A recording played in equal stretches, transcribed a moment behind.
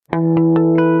Welcome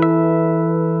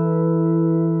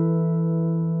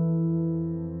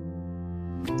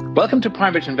to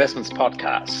PineBridge Investments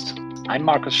Podcast. I'm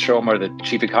Marcus Schomer, the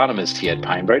Chief Economist here at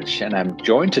PineBridge, and I'm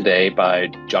joined today by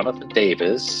Jonathan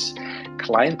Davis,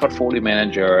 Client Portfolio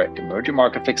Manager, Emerging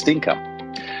Market Fixed Income.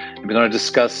 And we're going to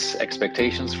discuss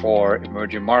expectations for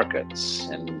emerging markets.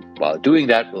 And while doing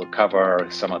that, we'll cover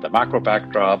some of the macro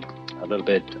backdrop, a little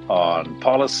bit on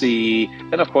policy,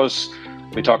 and of course,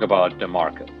 we talk about the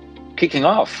market. Kicking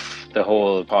off the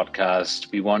whole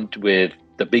podcast, we want with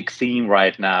the big theme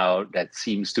right now that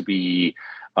seems to be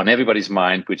on everybody's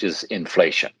mind, which is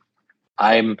inflation.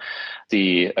 I'm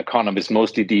the economist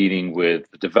mostly dealing with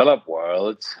the developed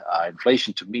world.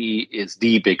 Inflation to me is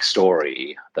the big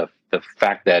story. The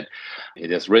fact that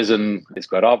it has risen is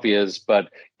quite obvious, but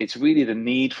it's really the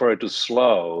need for it to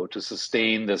slow to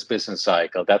sustain this business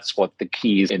cycle. That's what the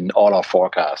key is in all our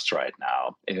forecasts right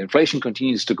now. If inflation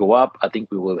continues to go up, I think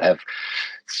we will have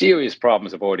serious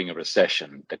problems avoiding a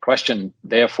recession. The question,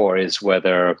 therefore, is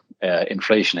whether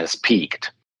inflation has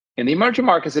peaked. In the emerging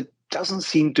markets, it doesn't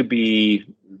seem to be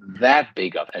that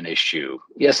big of an issue.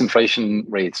 Yes, inflation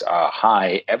rates are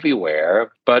high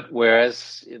everywhere, but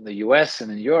whereas in the US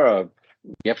and in Europe,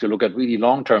 you have to look at really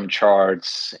long-term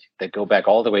charts that go back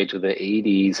all the way to the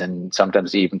 80s and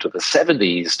sometimes even to the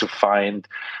 70s to find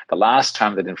the last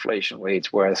time that inflation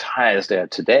rates were as high as they are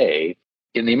today.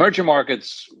 In the emerging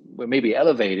markets, we're maybe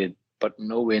elevated, but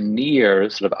nowhere near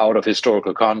sort of out of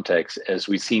historical context as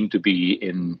we seem to be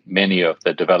in many of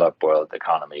the developed world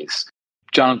economies.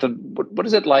 Jonathan, what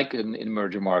is it like in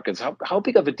emerging markets? How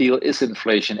big of a deal is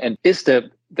inflation? And is the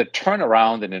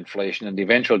turnaround in inflation and the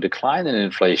eventual decline in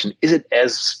inflation, is it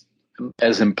as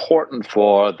important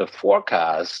for the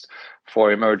forecast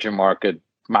for emerging market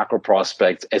macro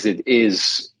prospects as it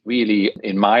is really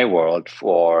in my world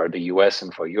for the US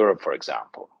and for Europe, for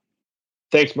example?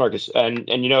 Thanks, Marcus. And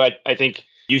I think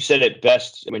you said it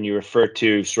best when you refer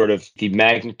to sort of the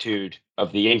magnitude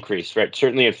of the increase, right?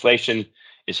 Certainly inflation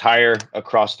is higher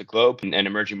across the globe, and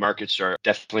emerging markets are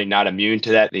definitely not immune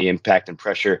to that. The impact and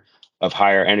pressure of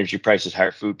higher energy prices,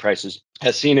 higher food prices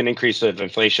has seen an increase of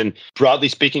inflation, broadly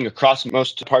speaking, across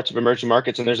most parts of emerging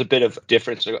markets. And there's a bit of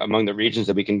difference among the regions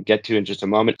that we can get to in just a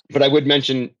moment. But I would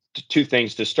mention two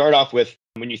things to start off with.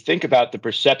 When you think about the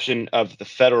perception of the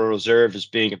Federal Reserve as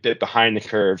being a bit behind the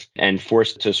curve and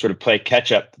forced to sort of play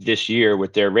catch up this year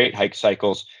with their rate hike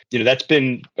cycles, that's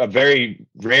been a very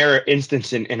rare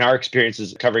instance in our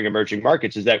experiences covering emerging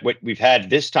markets. Is that what we've had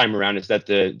this time around is that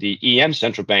the EM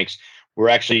central banks were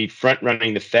actually front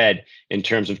running the Fed in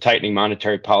terms of tightening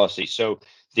monetary policy. So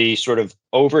the sort of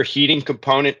overheating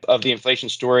component of the inflation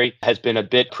story has been a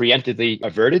bit preemptively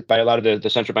averted by a lot of the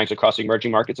central banks across the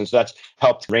emerging markets. And so that's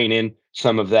helped rein in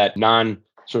some of that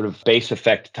sort of base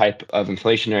effect type of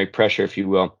inflationary pressure, if you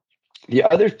will. The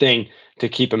other thing to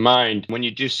keep in mind when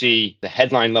you do see the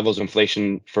headline levels of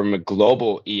inflation from a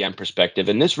global EM perspective,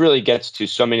 and this really gets to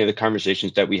so many of the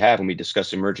conversations that we have when we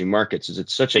discuss emerging markets, is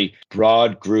it's such a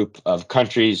broad group of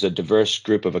countries, a diverse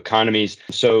group of economies.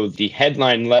 So the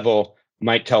headline level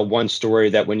might tell one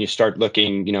story that when you start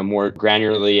looking, more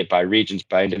granularly by regions,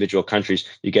 by individual countries,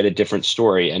 you get a different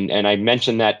story. And I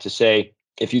mentioned that to say,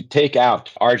 if you take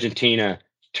out Argentina,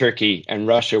 Turkey, and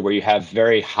Russia, where you have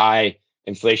very high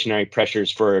inflationary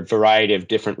pressures for a variety of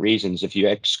different reasons, if you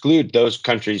exclude those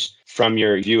countries from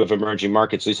your view of emerging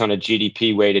markets, at least on a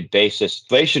GDP-weighted basis,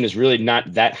 inflation is really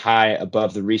not that high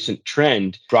above the recent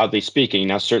trend, broadly speaking.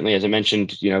 Now, certainly, as I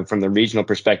mentioned, from the regional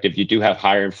perspective, you do have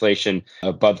higher inflation,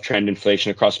 above trend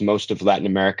inflation across most of Latin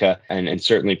America, and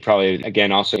certainly probably,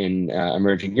 again, also in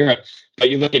emerging Europe. But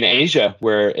you look in Asia,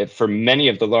 where for many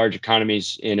of the large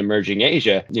economies in emerging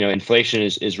Asia, inflation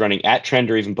is running at trend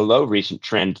or even below recent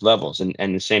trend levels.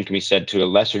 And the same can be said to a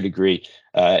lesser degree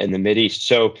in the Mideast.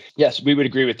 So, yes, we would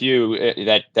agree with you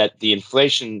that the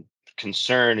inflation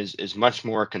concern is much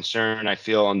more concern, I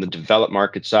feel, on the developed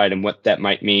market side and what that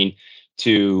might mean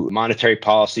to monetary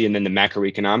policy and then the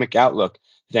macroeconomic outlook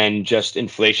than just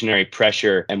inflationary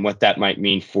pressure and what that might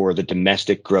mean for the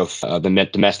domestic growth, the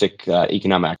domestic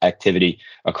economic activity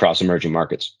across emerging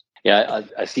markets. Yeah,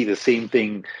 I see the same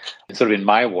thing sort of in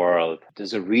my world.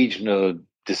 There's a regional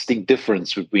distinct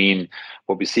difference between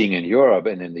what we're seeing in Europe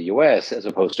and in the US as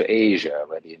opposed to Asia,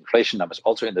 where the inflation numbers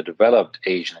also in the developed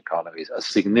Asian economies are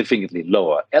significantly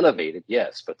lower. Elevated,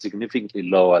 yes, but significantly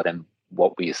lower than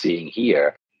what we're seeing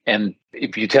here. And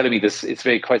if you're telling me this, it's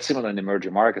very quite similar in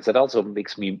emerging markets, that also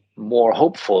makes me more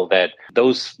hopeful that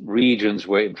those regions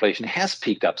where inflation has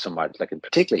peaked up so much, like in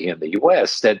particularly here in the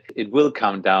US, that it will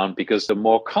come down because the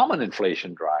more common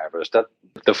inflation drivers, that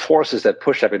the forces that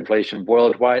push up inflation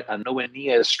worldwide are nowhere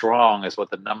near as strong as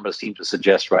what the numbers seem to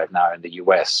suggest right now in the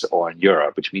US or in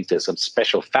Europe, which means there's some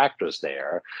special factors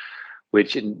there,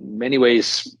 which in many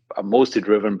ways are mostly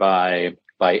driven by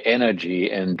energy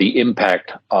and the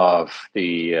impact of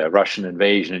the Russian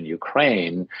invasion in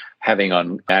Ukraine having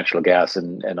on natural gas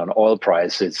and on oil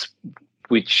prices,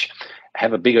 which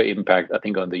have a bigger impact, I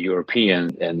think, on the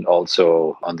European and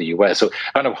also on the US. So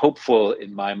kind of hopeful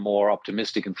in my more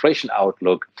optimistic inflation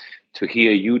outlook to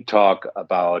hear you talk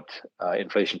about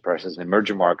inflation pressures in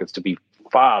emerging markets to be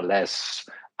far less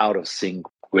out of sync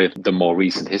with the more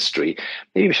recent history.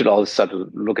 Maybe we should also start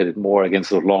to look at it more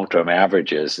against the long-term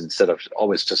averages instead of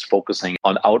always just focusing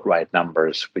on outright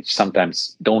numbers, which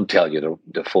sometimes don't tell you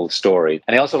the full story.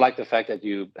 And I also like the fact that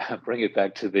you bring it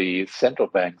back to the central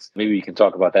banks. Maybe we can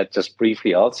talk about that just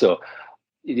briefly also.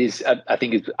 It is, I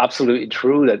think it's absolutely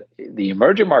true that the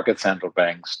emerging market central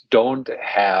banks don't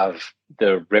have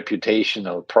the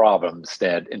reputational problems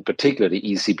that in particular the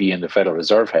ECB and the Federal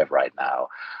Reserve have right now.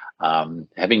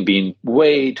 Having been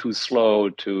way too slow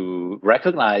to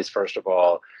recognize, first of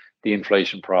all, the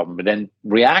inflation problem, but then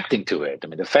reacting to it. I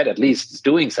mean, the Fed at least is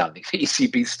doing something. The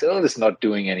ECB still is not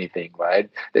doing anything, right?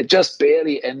 They just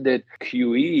barely ended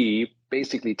QE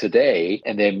basically today,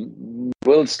 and then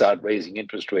will start raising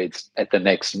interest rates at the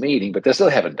next meeting, but they still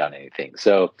haven't done anything.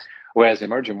 So whereas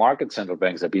emerging market central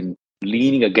banks have been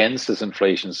leaning against this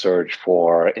inflation surge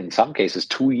for, in some cases,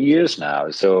 2 years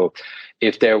now. So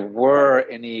if there were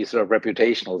any sort of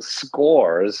reputational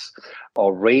scores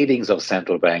or ratings of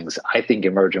central banks, I think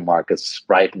emerging markets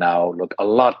right now look a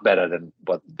lot better than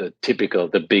what the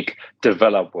big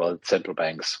developed world central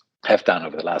banks have done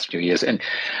over the last few years. And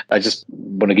I just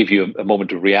want to give you a moment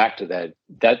to react to that.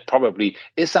 That probably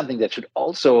is something that should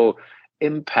also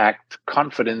impact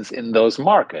confidence in those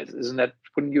markets.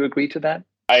 Wouldn't you agree to that?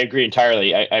 I agree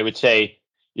entirely. I would say,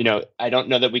 I don't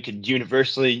know that we could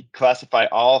universally classify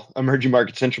all emerging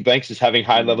market central banks as having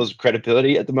high levels of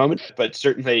credibility at the moment, but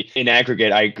certainly in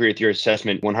aggregate, I agree with your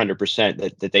assessment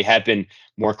 100% that they have been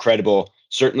more credible,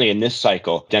 certainly in this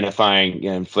cycle, identifying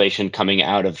inflation coming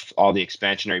out of all the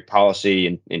expansionary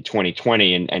policy in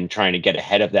 2020 and trying to get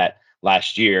ahead of that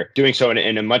last year, doing so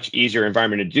in a much easier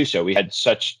environment to do so. We had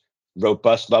such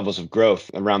robust levels of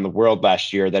growth around the world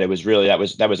last year that it was really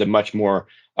that was a much more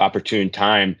opportune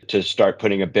time to start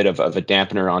putting a bit of a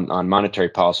dampener on monetary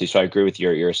policy. So I agree with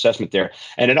your assessment there.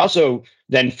 And it also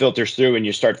then filters through and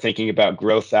you start thinking about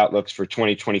growth outlooks for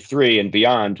 2023 and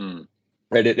beyond.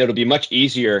 Right, it'll be much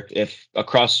easier if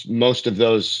across most of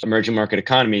those emerging market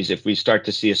economies, if we start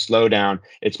to see a slowdown,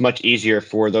 it's much easier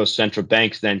for those central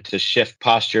banks then to shift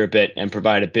posture a bit and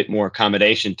provide a bit more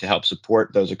accommodation to help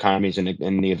support those economies in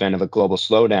the event of a global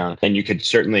slowdown. And you could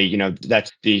certainly,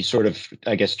 that's the sort of,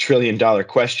 I guess, $1 trillion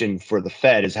question for the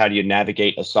Fed is how do you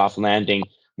navigate a soft landing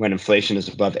when inflation is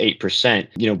above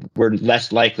 8%, we're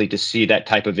less likely to see that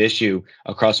type of issue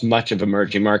across much of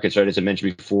emerging markets. Right, as I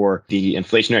mentioned before, the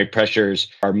inflationary pressures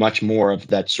are much more of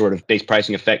that sort of base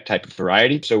pricing effect type of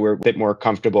variety. So we're a bit more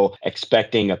comfortable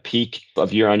expecting a peak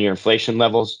of year-on-year inflation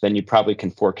levels than you probably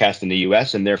can forecast in the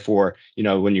US. And therefore,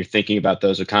 when you're thinking about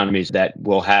those economies that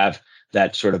will have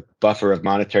that sort of buffer of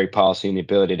monetary policy and the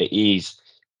ability to ease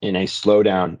in a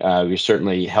slowdown, it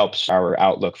certainly helps our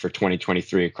outlook for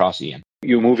 2023 across EM.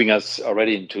 You're moving us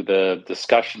already into the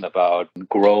discussion about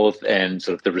growth and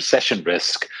sort of the recession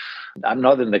risk. I'm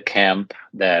not in the camp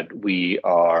that we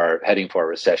are heading for a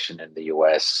recession in the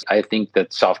US. I think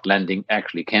that soft landing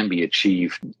actually can be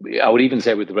achieved, I would even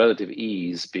say with relative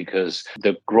ease, because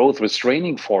the growth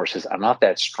restraining forces are not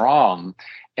that strong.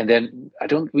 And then I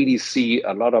don't really see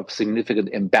a lot of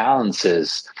significant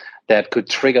imbalances that could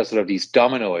trigger sort of these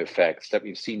domino effects that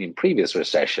we've seen in previous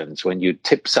recessions when you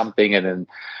tip something and then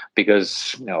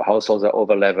because households are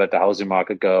over-levered, the housing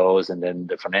market goes, and then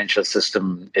the financial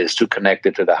system is too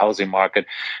connected to the housing market.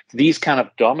 These kind of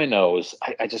dominoes,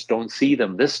 I just don't see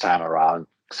them this time around.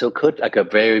 So could like a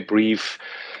very brief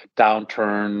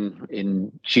downturn in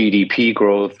GDP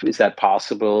growth, is that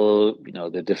possible?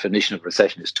 The definition of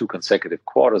recession is 2 consecutive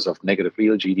quarters of negative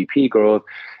real GDP growth.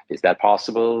 Is that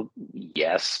possible?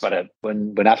 Yes. But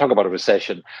when I talk about a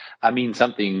recession, I mean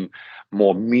something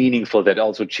more meaningful that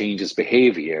also changes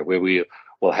behavior, where we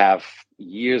will have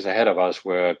years ahead of us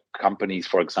where companies,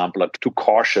 for example, are too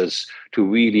cautious to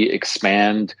really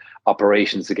expand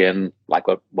operations again, like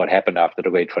what happened after the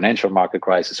great financial market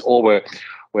crisis, or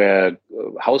where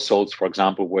households, for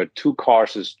example, were too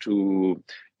cautious to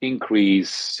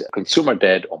increase consumer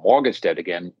debt or mortgage debt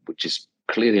again, which is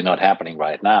clearly not happening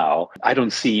right now. I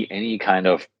don't see any kind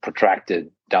of protracted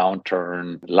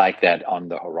downturn like that on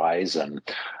the horizon.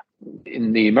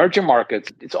 In the emerging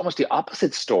markets, it's almost the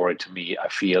opposite story to me, I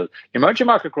feel. Emerging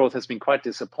market growth has been quite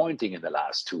disappointing in the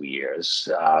last 2 years.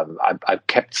 I've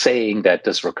kept saying that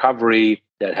this recovery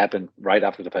that happened right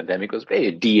after the pandemic was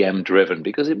very DM driven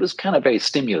because it was kind of very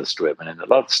stimulus driven, and a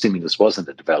lot of stimulus was in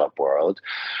the developed world.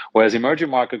 Whereas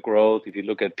emerging market growth, if you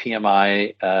look at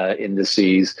PMI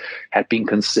indices, had been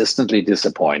consistently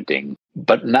disappointing.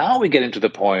 But now we get into the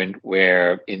point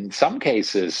where, in some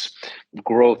cases,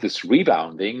 growth is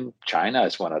rebounding. China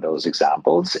is one of those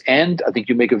examples. And I think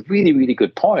you make a really, really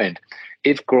good point.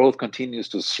 If growth continues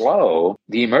to slow,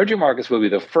 the emerging markets will be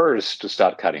the first to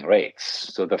start cutting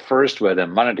rates. So the first where the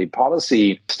monetary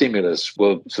policy stimulus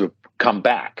will sort of come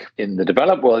back. In the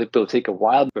developed world, it will take a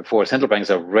while before central banks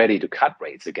are ready to cut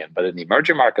rates again. But in the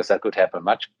emerging markets, that could happen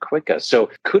much quicker. So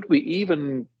could we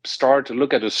even start to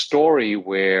look at a story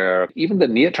where even the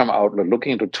near-term outlook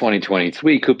looking into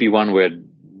 2023 could be one where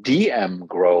DM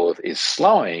growth is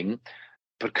slowing,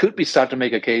 but could we start to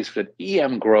make a case that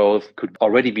EM growth could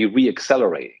already be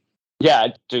reaccelerating? Yeah,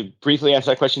 to briefly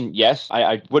answer that question, yes.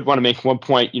 I would want to make one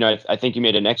point. I think you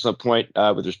made an excellent point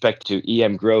with respect to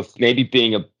EM growth, maybe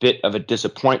being a bit of a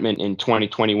disappointment in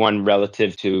 2021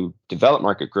 relative to developed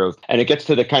market growth. And it gets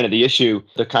to the issue,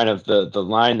 the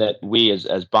line that we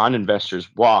as bond investors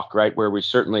walk, right, where we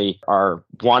certainly are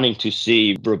wanting to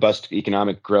see robust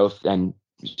economic growth and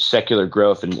secular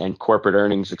growth and corporate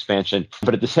earnings expansion.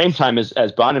 But at the same time,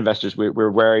 as bond investors, we're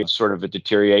wary of sort of a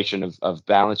deterioration of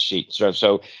balance sheet.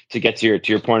 So to get to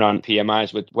your point on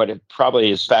PMIs, what it probably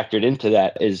is factored into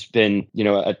that has been,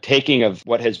 a taking of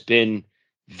what has been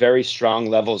very strong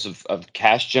levels of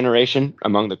cash generation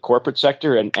among the corporate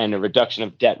sector and a reduction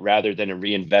of debt rather than a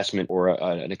reinvestment or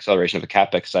an acceleration of a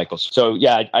capex cycle. So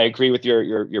yeah, I agree with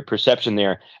your perception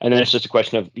there. And then it's just a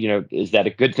question of, is that a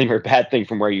good thing or a bad thing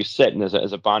from where you sit? And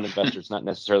as a bond investor, it's not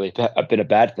necessarily been a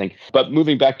bad thing. But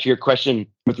moving back to your question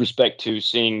with respect to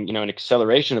seeing, an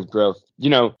acceleration of growth,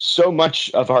 so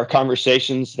much of our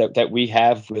conversations that we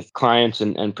have with clients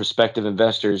and prospective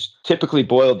investors typically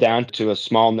boil down to a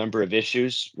small number of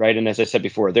issues, right? And as I said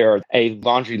before, there are a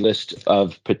laundry list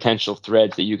of potential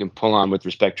threads that you can pull on with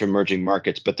respect to emerging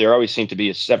markets, but there always seem to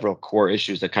be several core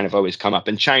issues that kind of always come up.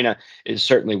 And China is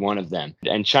certainly one of them.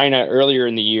 And China earlier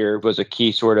in the year was a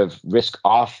key sort of risk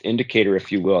off indicator,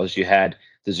 if you will, as you had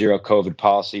the zero COVID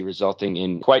policy resulting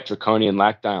in quite draconian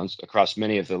lockdowns across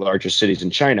many of the larger cities in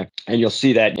China. And you'll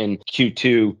see that in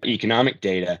Q2 economic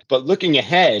data. But looking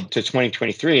ahead to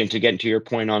 2023, and to get into your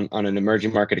point on an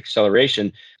emerging market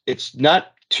acceleration, it's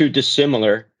not too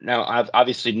dissimilar. Now,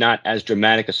 obviously not as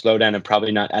dramatic a slowdown and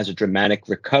probably not as a dramatic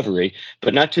recovery,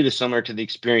 but not too dissimilar to the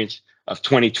experience of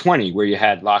 2020, where you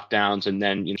had lockdowns and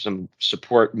then some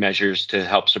support measures to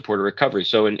help support a recovery.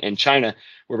 So in China,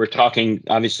 where we're talking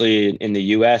obviously in the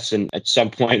US and at some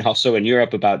point also in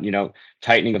Europe about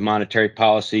tightening of monetary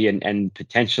policy and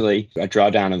potentially a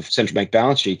drawdown of central bank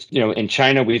balance sheets. In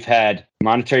China, we've had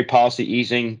monetary policy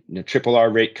easing, triple R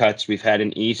rate cuts. We've had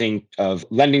an easing of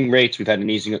lending rates. We've had an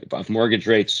easing of mortgage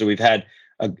rates. So we've had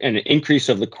an increase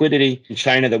of liquidity in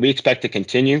China that we expect to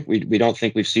continue. We don't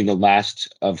think we've seen the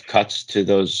last of cuts to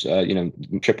those,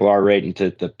 triple R rate and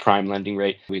to the prime lending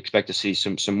rate. We expect to see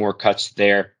some more cuts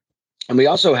there. And we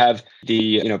also have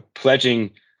the,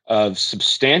 pledging of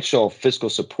substantial fiscal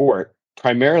support,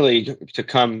 primarily to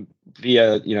come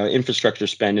via, infrastructure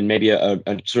spend and maybe a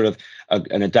sort of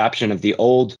an adoption of the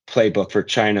old playbook for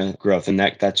China growth, and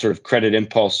that sort of credit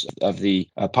impulse of the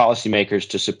policymakers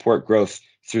to support growth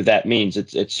through that means.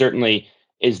 It certainly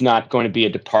is not going to be a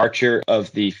departure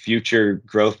of the future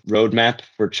growth roadmap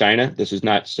for China. This is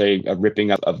not, say, a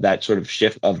ripping up of that sort of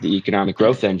shift of the economic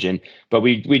growth engine, but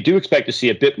we do expect to see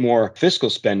a bit more fiscal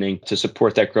spending to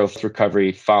support that growth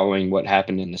recovery following what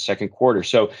happened in the second quarter.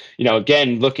 So,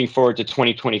 again, looking forward to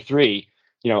 2023,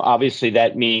 obviously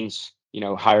that means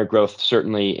higher growth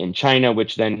certainly in China,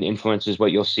 which then influences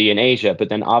what you'll see in Asia. But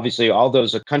then obviously all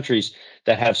those countries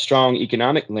that have strong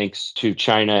economic links to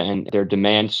China and their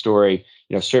demand story,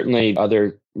 certainly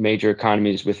other major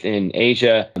economies within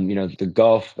Asia, the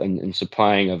Gulf and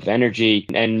supplying of energy,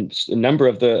 and a number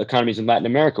of the economies in Latin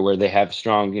America where they have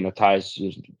strong, ties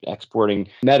exporting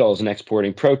metals and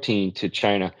exporting protein to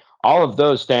China. All of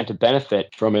those stand to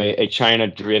benefit from a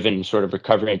China-driven sort of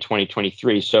recovery in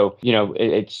 2023. So,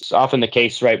 it's often the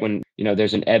case, right, when,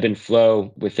 there's an ebb and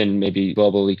flow within maybe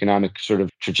global economic sort of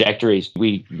trajectories.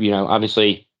 We,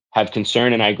 obviously have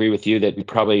concern, and I agree with you that we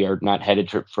probably are not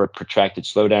headed for a protracted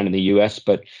slowdown in the U.S.,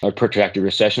 but a protracted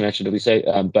recession, actually, we say.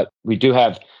 But we do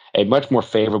have a much more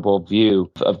favorable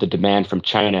view of the demand from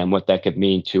China and what that could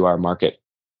mean to our market.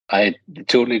 I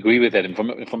totally agree with that. And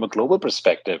from a global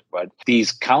perspective, right,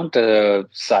 these counter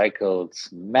cycles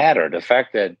matter. The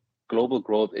fact that global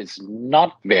growth is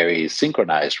not very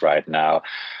synchronized right now.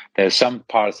 There's some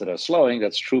parts that are slowing,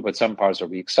 that's true, but some parts are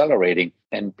reaccelerating.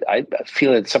 And I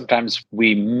feel that sometimes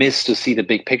we miss to see the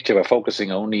big picture. We're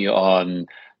focusing only on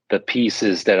the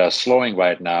pieces that are slowing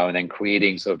right now and then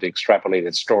creating sort of the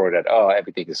extrapolated story that, oh,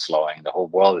 everything is slowing, the whole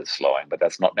world is slowing, but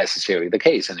that's not necessarily the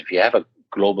case. And if you have a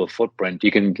global footprint,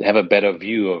 you can have a better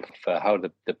view of how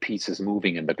the piece is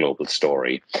moving in the global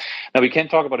story. Now, we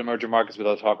can't talk about emerging markets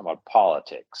without talking about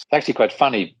politics. It's actually quite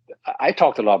funny. I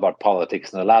talked a lot about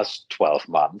politics in the last 12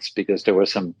 months because there were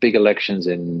some big elections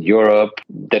in Europe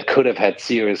that could have had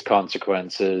serious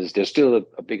consequences. There's still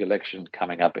a big election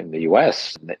coming up in the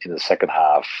US in the second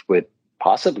half with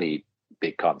possibly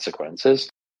big consequences.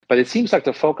 But it seems like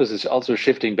the focus is also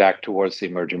shifting back towards the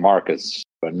emerging markets.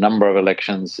 A number of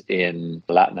elections in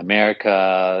Latin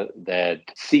America that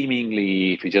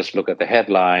seemingly, if you just look at the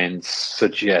headlines,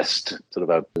 suggest sort of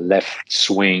a left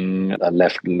swing, a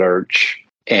left lurch.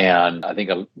 And I think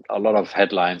a lot of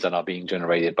headlines are now being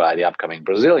generated by the upcoming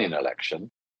Brazilian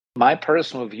election. My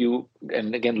personal view,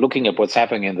 and again, looking at what's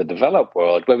happening in the developed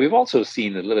world, where we've also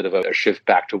seen a little bit of a shift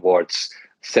back towards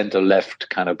center-left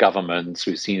kind of governments.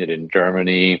 We've seen it in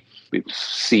Germany. We've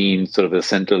seen sort of the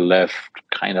center-left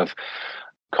kind of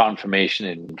confirmation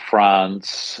in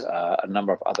France. A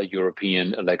number of other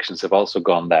European elections have also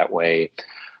gone that way.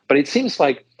 But it seems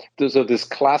like there's this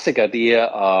classic idea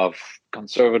of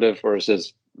conservative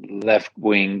versus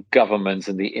left-wing governments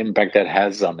and the impact that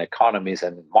has on economies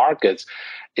and markets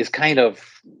is kind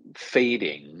of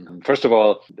fading. First of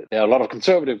all, there are a lot of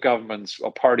conservative governments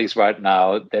or parties right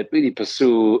now that really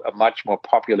pursue a much more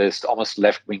populist, almost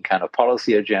left-wing kind of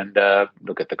policy agenda.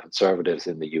 Look at the conservatives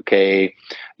in the UK,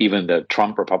 even the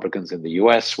Trump Republicans in the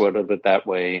US were a little bit that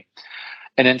way.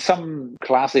 And then some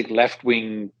classic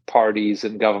left-wing parties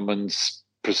and governments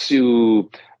pursue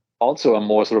also a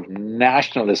more sort of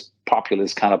nationalist,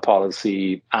 populist kind of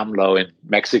policy. AMLO in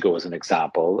Mexico is an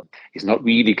example. He's not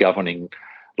really governing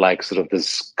like sort of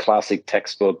this classic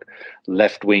textbook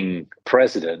left-wing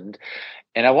president.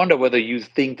 And I wonder whether you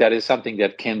think that is something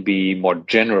that can be more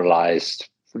generalized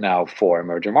now for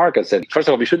emerging markets. And first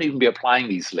of all, we shouldn't even be applying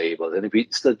these labels. And if we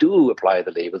still do apply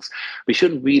the labels, we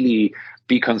shouldn't really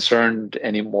be concerned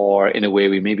anymore in a way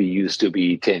we maybe used to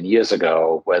be 10 years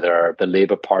ago, whether the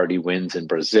Labour Party wins in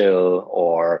Brazil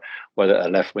or whether a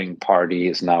left-wing party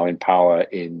is now in power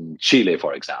in Chile,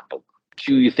 for example.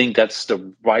 Do you think that's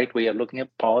the right way of looking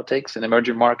at politics in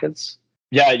emerging markets?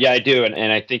 Yeah, I do.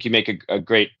 And I think you make a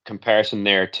great comparison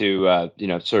there to,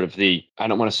 sort of the, I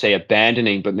don't want to say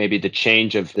abandoning, but maybe the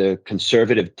change of the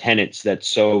conservative tenets that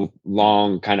so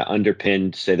long kind of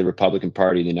underpinned, say, the Republican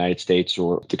Party in the United States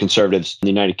or the conservatives in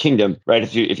the United Kingdom, right?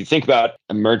 If you think about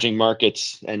emerging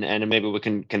markets and maybe we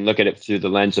can look at it through the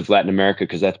lens of Latin America,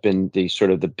 because that's been the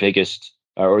sort of the biggest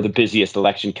or the busiest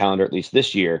election calendar, at least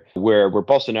this year, where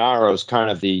Bolsonaro is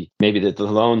kind of the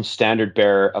lone standard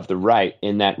bearer of the right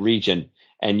in that region.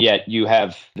 And yet you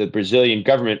have the Brazilian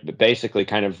government basically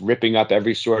kind of ripping up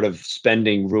every sort of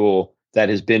spending rule that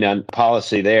has been on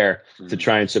policy there to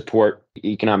try and support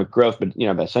economic growth, but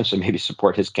essentially maybe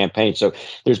support his campaign. So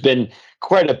there's been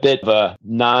quite a bit of a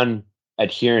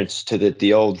non-adherence to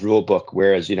the old rule book,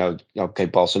 whereas,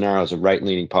 Bolsonaro is a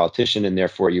right-leaning politician, and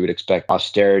therefore you would expect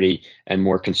austerity and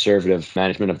more conservative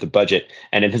management of the budget.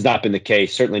 And it has not been the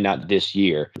case, certainly not this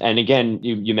year. And again,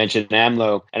 you mentioned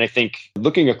AMLO, and I think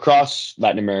looking across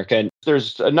Latin America, and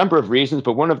there's a number of reasons,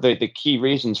 but one of the key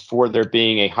reasons for there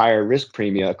being a higher risk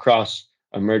premium across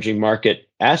emerging market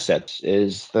assets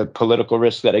is the political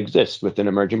risk that exists within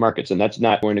emerging markets. And that's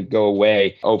not going to go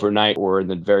away overnight or in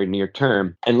the very near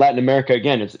term. And Latin America,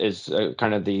 again, is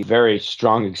kind of the very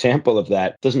strong example of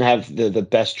that. Doesn't have the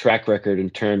best track record in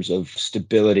terms of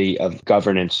stability of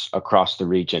governance across the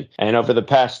region. And over the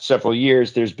past several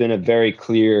years, there's been a very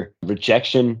clear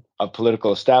rejection of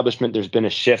political establishment. There's been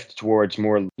a shift towards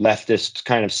more leftist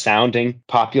kind of sounding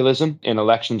populism in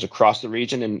elections across the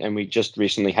region. And we just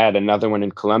recently had another one in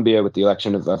Colombia with the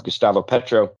election of Gustavo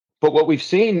Petro. But what we've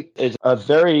seen is a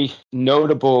very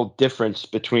notable difference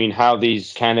between how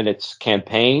these candidates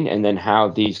campaign and then how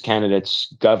these candidates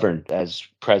govern as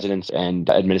presidents and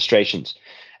administrations.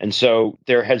 And so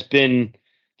there has been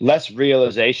less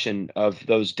realization of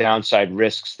those downside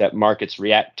risks that markets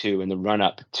react to in the run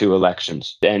up to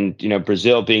elections. And,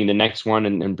 Brazil being the next one,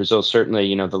 and Brazil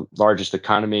certainly, the largest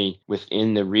economy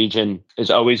within the region, is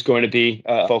always going to be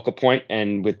a focal point.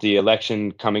 And with the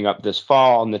election coming up this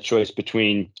fall and the choice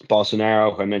between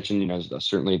Bolsonaro, who I mentioned, is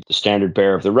certainly the standard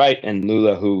bearer of the right, and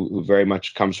Lula, who very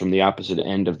much comes from the opposite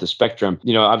end of the spectrum.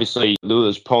 Obviously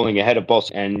Lula's polling ahead of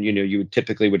Bolsonaro, and,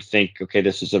 you would think, okay,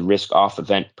 this is a risk off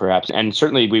event perhaps. And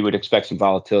certainly we would expect some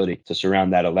volatility to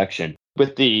surround that election.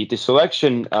 With the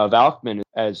selection of Alckmin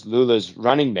as Lula's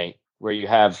running mate, where you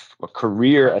have a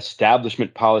career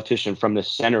establishment politician from the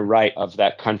center right of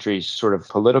that country's sort of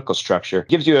political structure,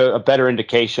 gives you a better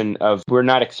indication of we're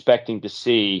not expecting to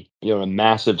see, a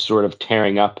massive sort of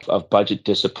tearing up of budget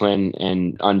discipline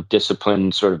and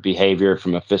undisciplined sort of behavior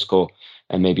from a fiscal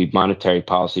and maybe monetary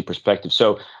policy perspective.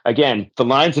 So again, the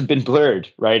lines have been blurred,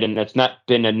 right? And that's not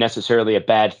been necessarily a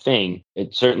bad thing.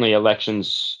 It certainly,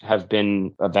 elections have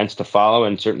been events to follow,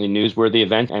 and certainly newsworthy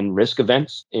events and risk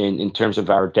events in terms of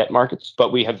our debt markets.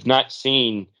 But we have not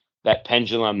seen that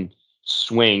pendulum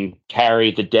swing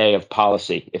carry the day of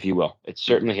policy, if you will. It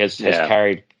certainly has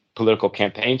carried political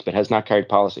campaigns, but has not carried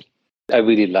policy. I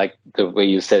really like the way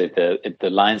you said it. The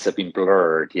lines have been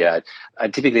blurred. Yeah, I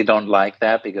typically don't like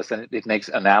that because then it makes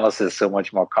analysis so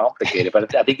much more complicated.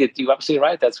 But I think you're absolutely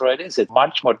right. That's what it is. It's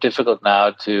much more difficult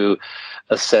now to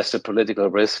assess the political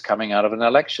risk coming out of an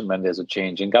election when there's a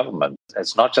change in government.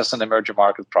 It's not just an emerging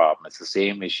market problem. It's the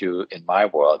same issue in my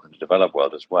world, in the developed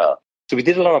world as well. So we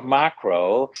did a lot of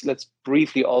macro. Let's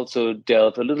briefly also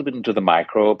delve a little bit into the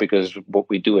micro, because what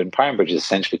we do in PineBridge is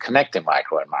essentially connecting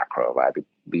micro and macro, right?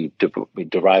 We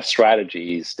derive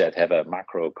strategies that have a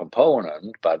macro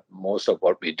component, but most of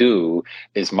what we do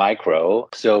is micro.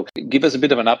 So give us a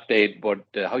bit of an update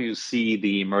how you see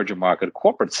the emerging market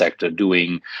corporate sector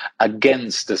doing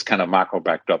against this kind of macro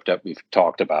backdrop that we've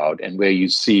talked about, and where you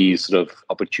see sort of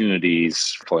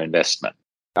opportunities for investment.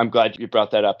 I'm glad you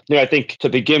brought that up. I think to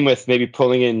begin with, maybe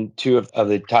pulling in two of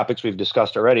the topics we've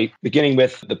discussed already, beginning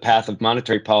with the path of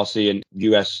monetary policy and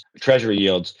U.S. Treasury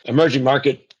yields. Emerging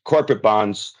market corporate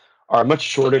bonds are a much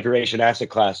shorter duration asset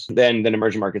class than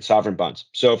emerging market sovereign bonds.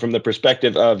 So from the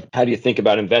perspective of how do you think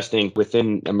about investing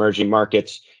within emerging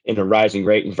markets in a rising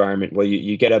rate environment, well,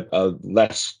 you get a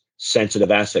less sensitive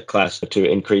asset class to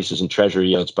increases in treasury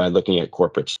yields by looking at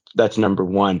corporates. That's number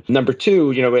one. Number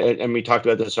two, and we talked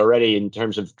about this already in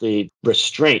terms of the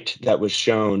restraint that was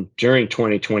shown during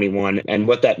 2021 and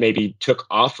what that maybe took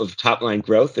off of top line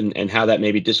growth and how that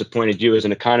maybe disappointed you as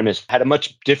an economist, had a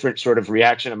much different sort of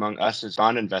reaction among us as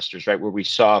bond investors, right? Where we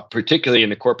saw, particularly in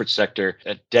the corporate sector,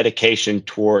 a dedication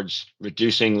towards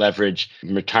reducing leverage,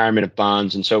 retirement of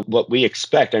bonds. And so what we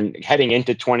expect, and heading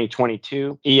into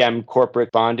 2022, EM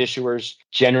corporate bond issuers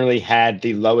generally had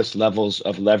the lowest levels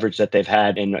of leverage that they've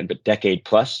had in a decade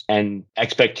plus. And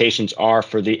expectations are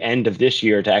for the end of this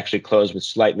year to actually close with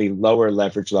slightly lower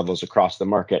leverage levels across the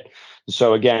market.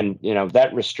 So again,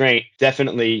 that restraint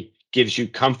definitely gives you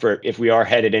comfort if we are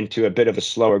headed into a bit of a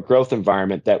slower growth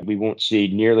environment, that we won't see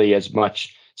nearly as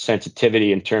much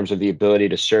sensitivity in terms of the ability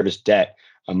to service debt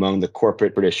among the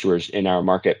corporate issuers in our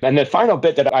market. And the final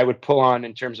bit that I would pull on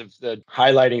in terms of the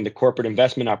highlighting the corporate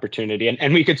investment opportunity,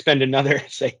 and we could spend another,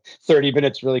 say, 30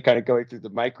 minutes really kind of going through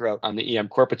the micro on the EM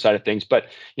corporate side of things. But,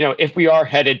 if we are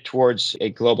headed towards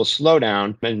a global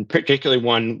slowdown, and particularly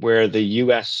one where the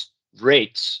U.S.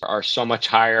 rates are so much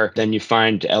higher than you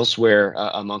find elsewhere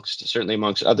certainly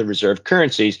amongst other reserve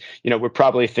currencies, we're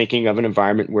probably thinking of an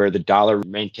environment where the dollar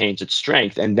maintains its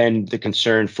strength. And then the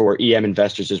concern for EM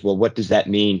investors is, well, what does that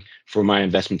mean for my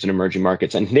investments in emerging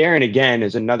markets? And therein again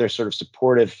is another sort of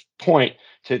supportive point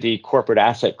to the corporate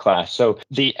asset class. So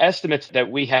the estimates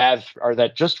that we have are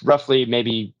that just roughly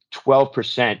maybe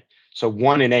 12%, so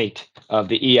 1 in 8 of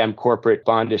the EM corporate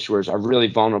bond issuers are really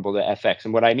vulnerable to FX.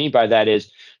 And what I mean by that is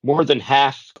more than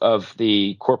half of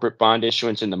the corporate bond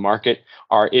issuance in the market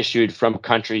are issued from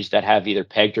countries that have either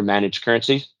pegged or managed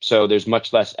currencies. So there's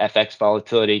much less FX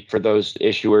volatility for those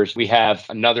issuers. We have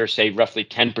another, say, roughly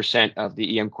 10% of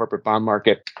the EM corporate bond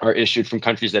market are issued from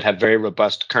countries that have very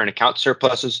robust current account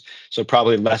surpluses. So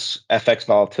probably less FX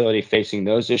volatility facing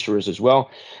those issuers as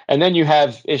well. And then you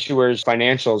have issuers,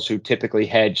 financials, who typically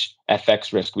hedge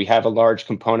FX risk. We have a large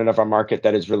component of our market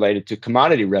that is related to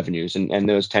commodity revenues, and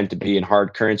those tend to be in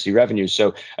hard currency revenues.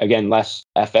 So again, less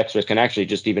FX risk, and actually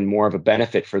just even more of a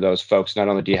benefit for those folks. Not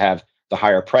only do you have the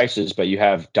higher prices, but you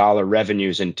have dollar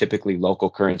revenues and typically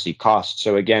local currency costs.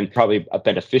 So again, probably a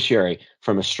beneficiary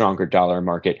from a stronger dollar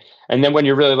market. And then when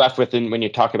you're really left with, when you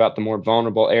talk about the more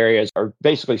vulnerable areas, are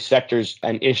basically sectors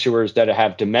and issuers that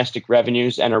have domestic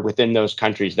revenues and are within those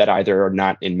countries that either are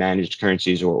not in managed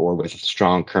currencies or with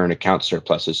strong current account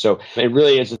surpluses. So it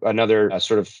really is another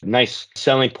sort of nice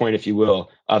selling point, if you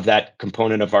will, of that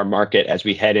component of our market as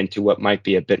we head into what might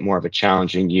be a bit more of a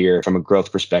challenging year from a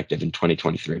growth perspective in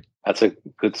 2023. That's a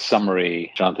good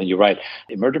summary, Jonathan. You're right.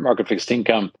 Emerging market fixed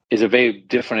income is a very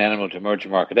different animal to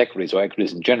emerging market equities or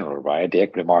equities in general, right? The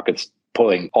equity market's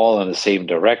pulling all in the same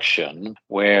direction,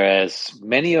 whereas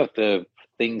many of the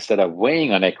things that are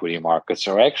weighing on equity markets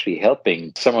are actually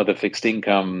helping some of the fixed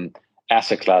income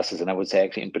asset classes. And I would say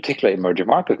actually in particular emerging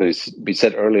market, because we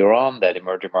said earlier on that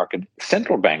emerging market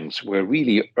central banks were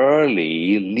really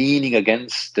early leaning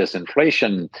against this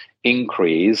inflation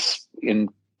increase in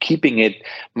keeping it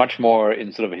much more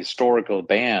in sort of historical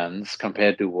bands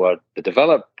compared to what the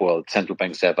developed world central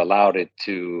banks have allowed it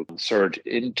to surge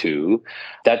into.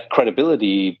 That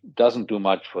credibility doesn't do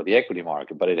much for the equity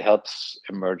market, but it helps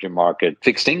emerging market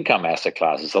fixed income asset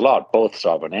classes a lot, both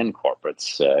sovereign and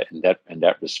corporates in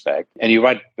that respect. And you're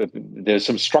right, there's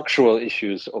some structural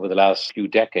issues over the last few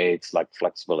decades, like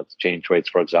flexible exchange rates,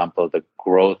 for example, the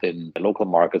growth in local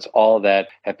markets, all that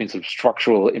have been some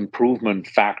structural improvement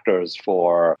factors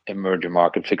for emerging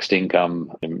market fixed income,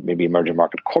 and maybe emerging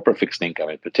market corporate fixed income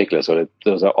in particular. So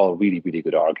those are all really, really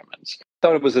good arguments. I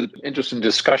thought it was an interesting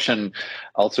discussion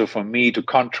also for me to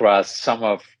contrast some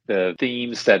of the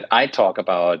themes that I talk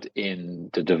about in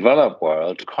the developed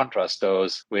world, to contrast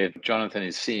those with Jonathan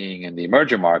is seeing in the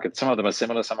emerging markets. Some of them are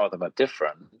similar, some of them are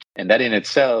different. And that in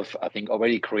itself, I think,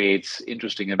 already creates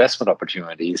interesting investment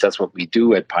opportunities. That's what we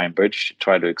do at PineBridge,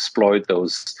 try to exploit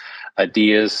those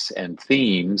ideas and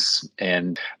themes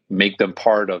and make them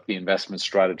part of the investment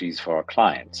strategies for our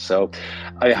clients. So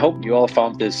I hope you all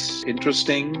found this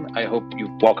interesting. I hope you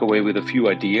walk away with a few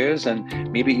ideas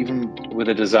and maybe even with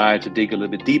a desire to dig a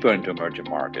little bit deeper into emerging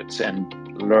markets and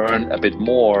learn a bit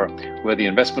more where the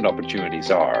investment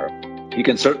opportunities are. You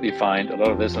can certainly find a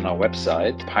lot of this on our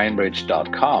website,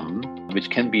 pinebridge.com, which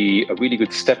can be a really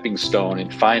good stepping stone in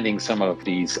finding some of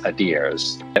these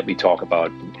ideas that we talk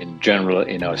about in general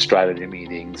in our strategy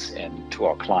meetings and to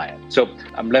our clients. So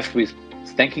I'm left with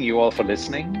thanking you all for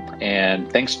listening. And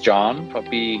thanks, John, for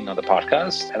being on the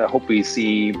podcast. And I hope we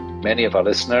see many of our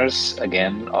listeners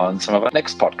again on some of our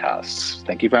next podcasts.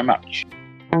 Thank you very much.